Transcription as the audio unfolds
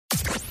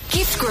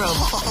Grub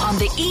on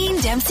the Ian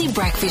Dempsey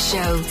Breakfast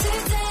Show.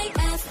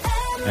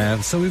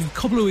 So we've a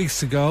couple of weeks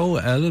to go,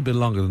 a little bit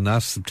longer than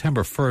that.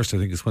 September 1st, I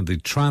think, is when the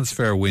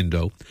transfer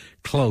window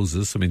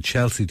closes. I mean,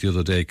 Chelsea the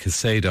other day,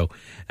 Caicedo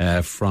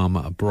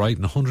from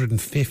Brighton,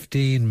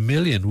 115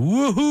 million.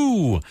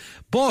 Woohoo!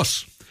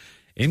 But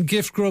in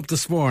Gift Grub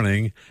this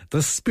morning,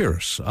 the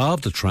spirit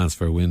of the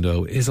transfer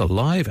window is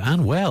alive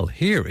and well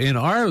here in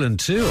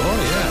Ireland too.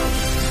 Oh,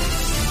 yeah.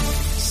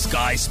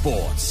 Sky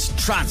Sports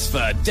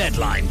Transfer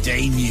Deadline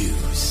Day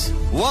News.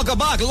 Welcome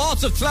back.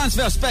 Lots of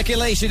transfer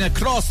speculation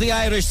across the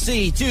Irish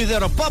Sea to the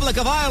Republic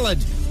of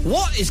Ireland.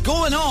 What is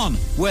going on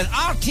with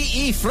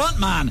RTE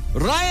frontman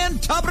Ryan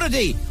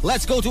Tubridy?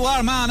 Let's go to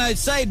our man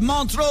outside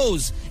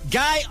Montrose,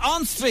 Guy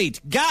on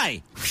Street.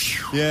 Guy.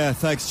 Yeah,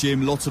 thanks,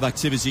 Jim. Lots of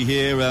activity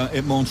here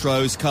at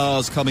Montrose.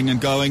 Cars coming and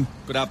going.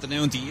 Good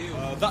afternoon to you.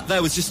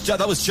 That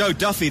was Joe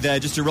Duffy there,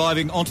 just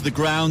arriving onto the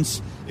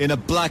grounds in a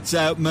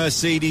blacked-out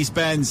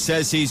Mercedes-Benz.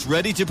 Says he's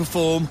ready to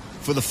perform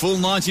for the full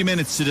 90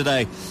 minutes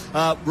today.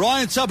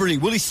 Ryan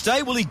Tubridy, will he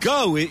stay? Will he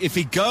go? If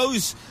he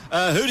goes,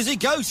 who does he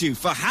go to?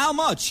 For how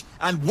much?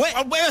 And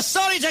we're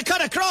sorry to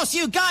cut across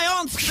you, Guy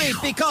on Street,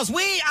 because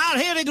we are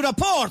hearing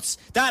reports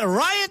that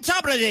Ryan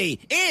Tubridy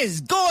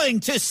is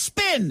going to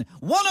Spin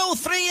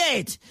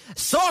 1038.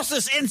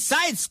 Sources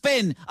inside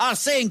Spin are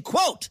saying,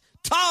 quote,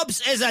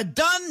 Tubbs is a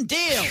done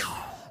deal.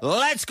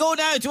 Let's go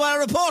now to our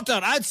reporter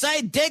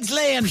outside Diggs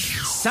Lane,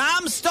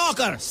 Sam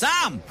Stalker.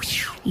 Sam.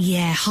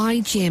 Yeah,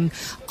 hi Jim.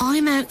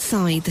 I'm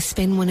outside the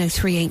Spin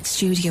 1038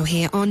 studio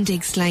here on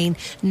Diggs Lane.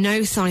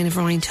 No sign of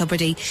Ryan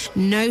Tubridy,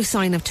 no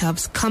sign of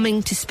Tubbs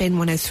coming to Spin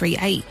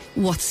 1038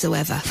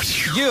 whatsoever.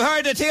 You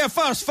heard it here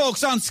first,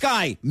 folks, on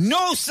Sky.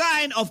 No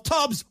sign of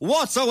Tubbs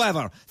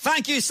whatsoever.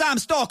 Thank you, Sam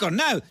Stalker.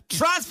 Now,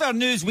 transfer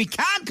news we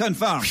can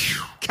confirm.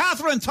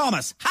 Catherine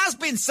Thomas has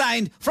been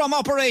signed from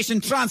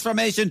Operation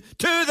Transformation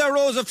to the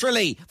Rose of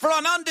Tralee for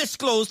an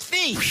undisclosed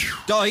fee.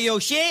 Dahi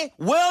O'Shea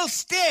will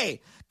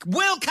stay.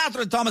 Will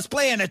Catherine Thomas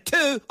play in a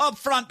 2 up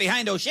front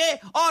behind O'Shea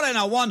or in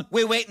a 1?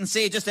 We wait and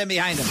see, just in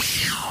behind him.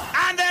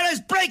 And there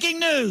is breaking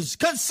news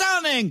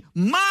concerning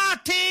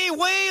Marty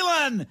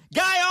Whelan.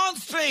 Guy on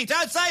Street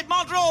outside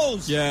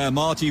Montrose. Yeah,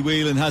 Marty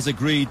Whelan has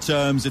agreed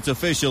terms. It's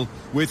official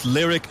with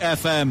Lyric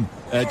FM,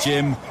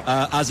 Jim,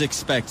 as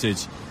expected.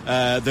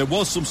 There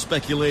was some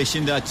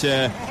speculation that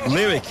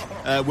Lyric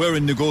were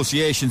in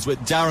negotiations with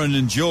Darren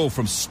and Joe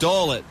from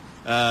Stall It,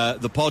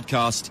 the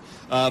podcast.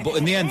 But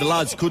in the end, the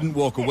lads couldn't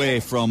walk away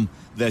from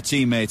their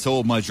teammates.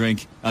 Hold my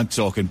drink. I'm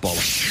talking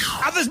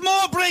bollocks. And there's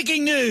more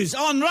breaking news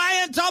on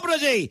Ryan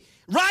Tubridy.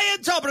 Ryan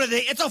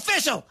Tubridy, it's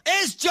official,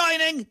 is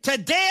joining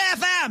Today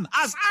FM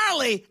as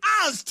early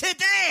as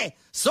today.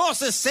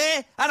 Sources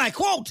say, and I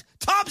quote,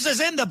 Tubbs is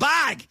in the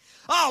bag.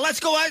 Oh,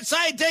 let's go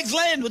outside Diggs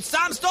Lane with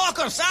Sam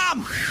Stalker.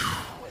 Sam.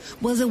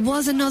 Well, there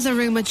was another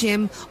rumour,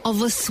 Jim,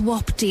 of a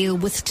swap deal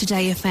with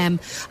Today FM.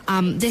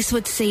 This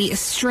would see a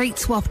straight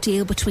swap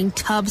deal between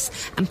Tubbs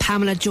and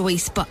Pamela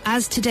Joyce. But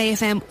as Today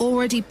FM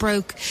already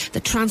broke the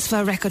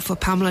transfer record for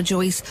Pamela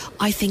Joyce,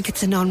 I think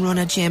it's a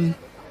non-runner, Jim.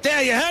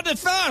 There, you heard it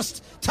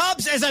first.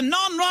 Tubbs is a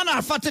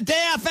non-runner for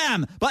Today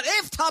FM. But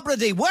if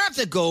Tubridy were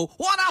to go,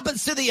 what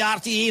happens to the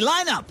RTE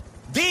lineup?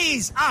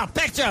 These are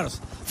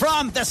pictures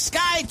from the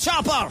Sky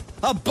Chopper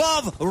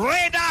above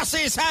Ray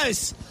Darcy's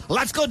house.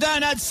 Let's go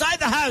down outside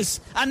the house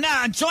and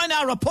now join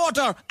our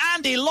reporter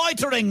Andy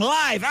loitering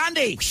live.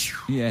 Andy.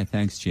 Yeah,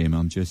 thanks, Jim.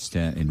 I'm just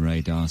in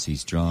Ray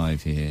Darcy's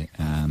drive here,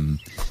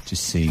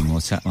 just seeing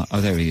what's happening.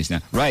 Oh, there he is now.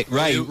 Ray,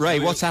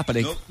 what's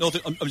happening? No,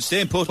 nothing. I'm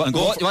staying put.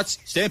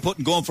 Staying put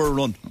and going for a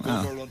run.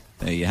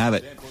 There you have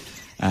it.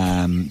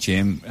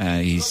 Jim,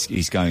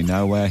 he's going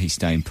nowhere. He's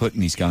staying put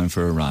and he's going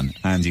for a run.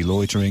 Andy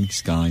loitering,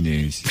 Sky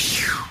News.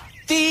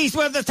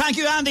 Thank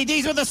you, Andy.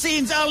 These were the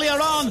scenes earlier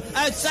on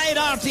outside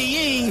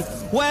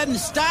RTE when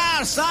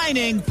star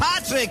signing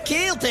Patrick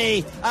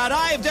Keelty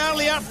arrived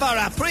earlier for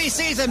a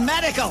pre-season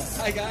medical.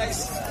 Hi,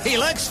 guys. He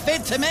looks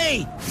fit to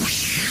me.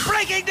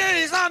 Breaking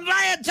news on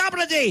Ryan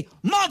Tubridy.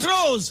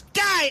 Montrose,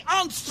 Guy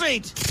on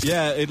Street.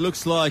 Yeah, it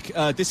looks like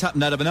this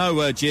happened out of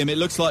nowhere, Jim. It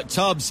looks like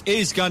Tubbs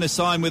is going to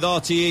sign with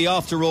RTE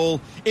after all,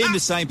 in the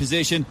same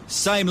position,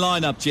 same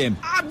lineup, Jim.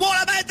 And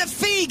what about the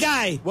fee,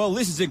 Guy? Well,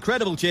 this is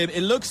incredible, Jim.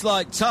 It looks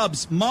like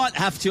Tubbs might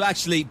have to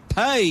actually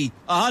pay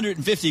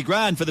 150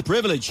 grand for the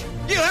privilege.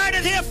 You heard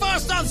it here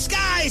first on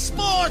Sky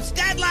Sports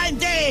Deadline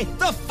Day.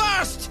 The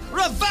first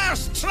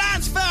reverse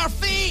transfer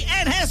fee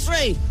in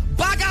history.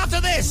 Back after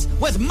this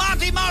with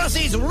Marty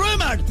Morrissey's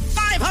rumoured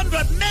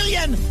 €500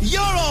 million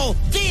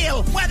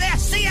deal with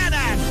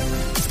CNN.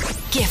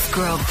 Gift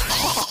Grub.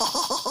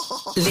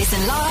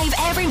 Listen live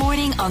every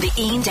morning on the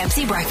Ian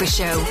Dempsey Breakfast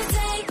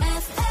Show.